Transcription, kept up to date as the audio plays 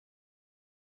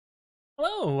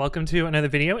Hello, welcome to another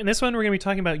video. In this one, we're going to be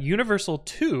talking about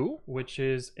universal2, which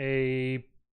is a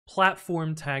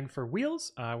platform tag for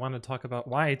wheels. I want to talk about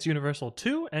why it's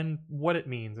universal2 and what it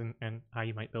means and how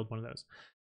you might build one of those.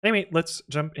 Anyway, let's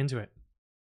jump into it.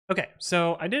 Okay,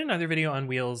 so I did another video on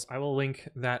wheels. I will link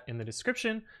that in the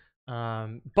description.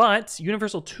 But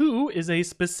universal2 is a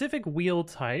specific wheel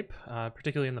type,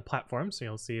 particularly in the platform. So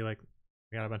you'll see like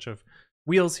we got a bunch of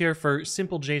wheels here for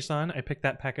simple JSON. I picked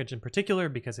that package in particular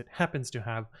because it happens to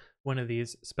have one of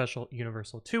these special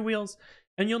universal2 wheels.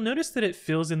 And you'll notice that it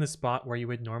fills in the spot where you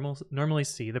would normally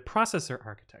see the processor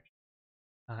architecture.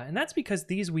 And that's because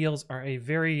these wheels are a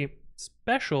very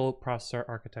special processor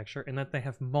architecture in that they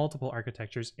have multiple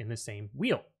architectures in the same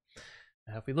wheel.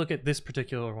 Now, if we look at this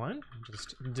particular one,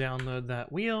 just download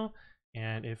that wheel,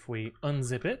 and if we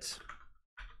unzip it,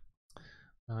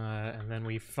 and then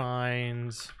we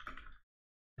find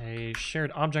a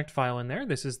shared object file in there.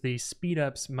 This is the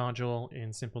speedups module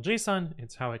in simple JSON.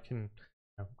 It's how it can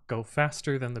go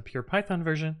faster than the pure Python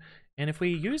version. And if we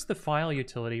use the file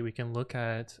utility, we can look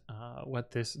at what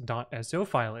this .so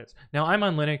file is. Now I'm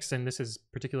on Linux and this is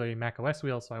particularly macOS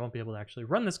wheel, so I won't be able to actually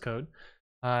run this code.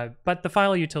 But the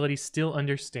file utility still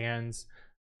understands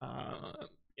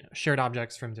shared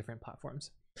objects from different platforms.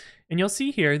 And you'll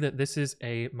see here that this is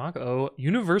a macos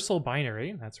universal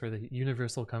binary. That's where the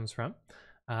universal comes from.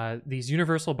 These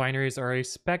universal binaries are a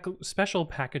special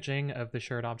packaging of the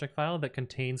shared object file that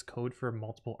contains code for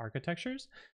multiple architectures.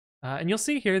 And you'll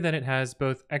see here that it has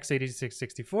both x86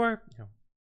 64,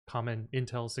 common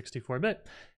Intel 64-bit,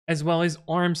 as well as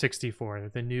ARM 64,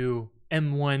 the new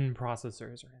M1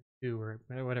 processors, or M2, or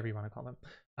whatever you want to call them,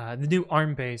 the new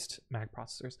ARM-based Mac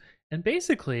processors. And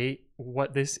basically,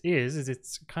 what this is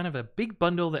it's kind of a big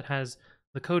bundle that has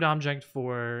the code object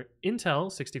for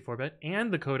Intel 64-bit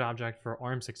and the code object for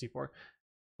ARM 64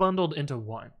 bundled into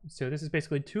one. So this is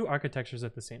basically two architectures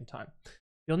at the same time.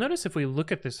 You'll notice if we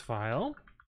look at this file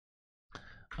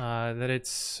that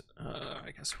it's,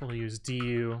 I guess we'll use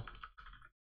du.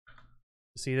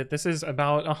 See that this is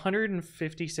about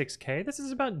 156K. This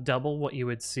is about double what you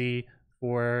would see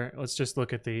for, let's just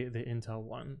look at the Intel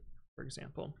one, for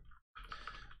example.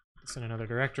 It's in another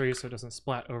directory so it doesn't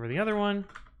splat over the other one.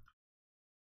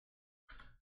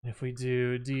 If we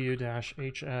do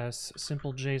du-hs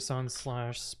simple JSON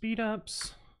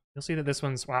 /speedups, you'll see that this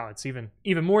one's, wow, it's even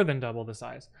more than double the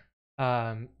size.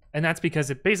 And that's because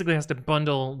it basically has to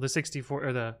bundle the 64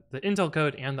 or the Intel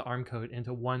code and the ARM code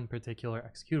into one particular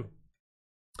executable.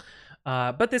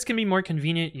 But this can be more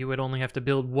convenient. You would only have to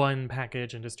build one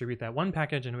package and distribute that one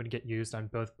package, and it would get used on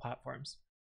both platforms.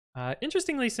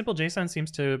 Interestingly, simple JSON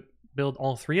seems to build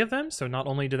all three of them. So not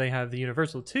only do they have the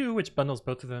universal2, which bundles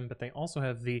both of them, but they also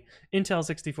have the Intel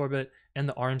 64-bit and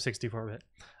the ARM 64-bit.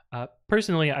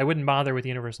 Personally, I wouldn't bother with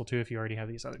universal2 if you already have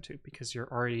these other two, because you're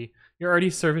already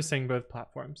servicing both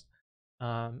platforms.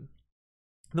 The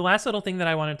last little thing that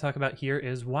I want to talk about here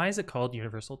is why is it called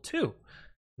universal2?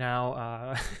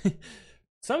 Now,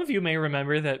 some of you may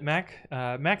remember that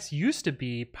Macs used to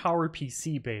be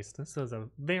PowerPC based. This was a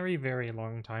very, very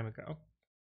long time ago.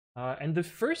 And the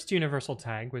first universal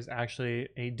tag was actually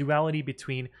a duality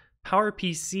between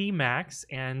PowerPC Macs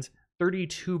and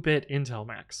 32-bit Intel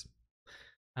Macs.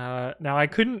 Now I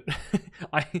couldn't,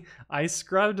 I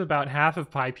scrubbed about half of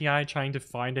PyPI trying to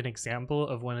find an example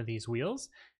of one of these wheels,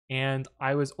 and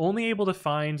I was only able to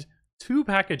find two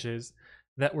packages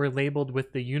that were labeled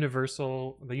with the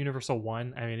universal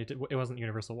one. I mean, it wasn't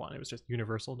universal one, it was just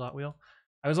universal.wheel.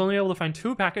 I was only able to find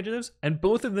two packages, and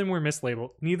both of them were mislabeled.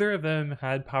 Neither of them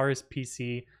had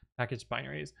PowerPC package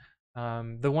binaries.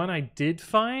 The one I did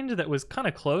find that was kind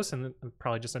of close, and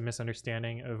probably just a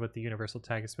misunderstanding of what the universal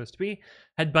tag is supposed to be,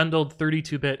 had bundled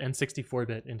 32-bit and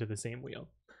 64-bit into the same wheel,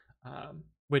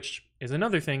 which is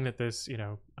another thing that this,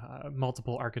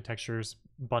 multiple architectures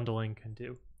bundling can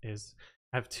do, is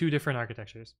have two different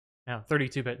architectures. Now,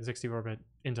 32-bit and 64-bit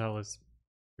Intel is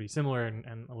pretty similar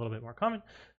and a little bit more common.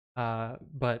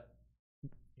 But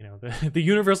the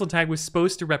universal tag was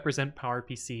supposed to represent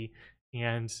PowerPC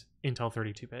and Intel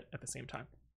 32-bit at the same time.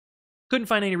 Couldn't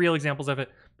find any real examples of it,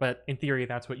 but in theory,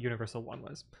 that's what universal one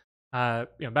was.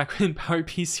 Back when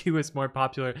PowerPC was more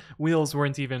popular, wheels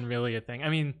weren't even really a thing. I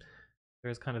mean,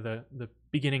 there's kind of the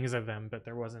beginnings of them, but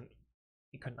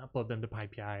you couldn't upload them to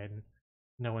PyPI, and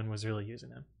no one was really using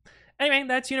them. Anyway,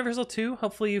 that's universal2.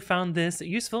 Hopefully you found this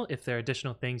useful. If there are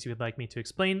additional things you would like me to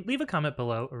explain, leave a comment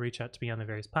below or reach out to me on the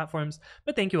various platforms.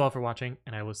 But thank you all for watching,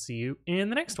 and I will see you in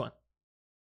the next one.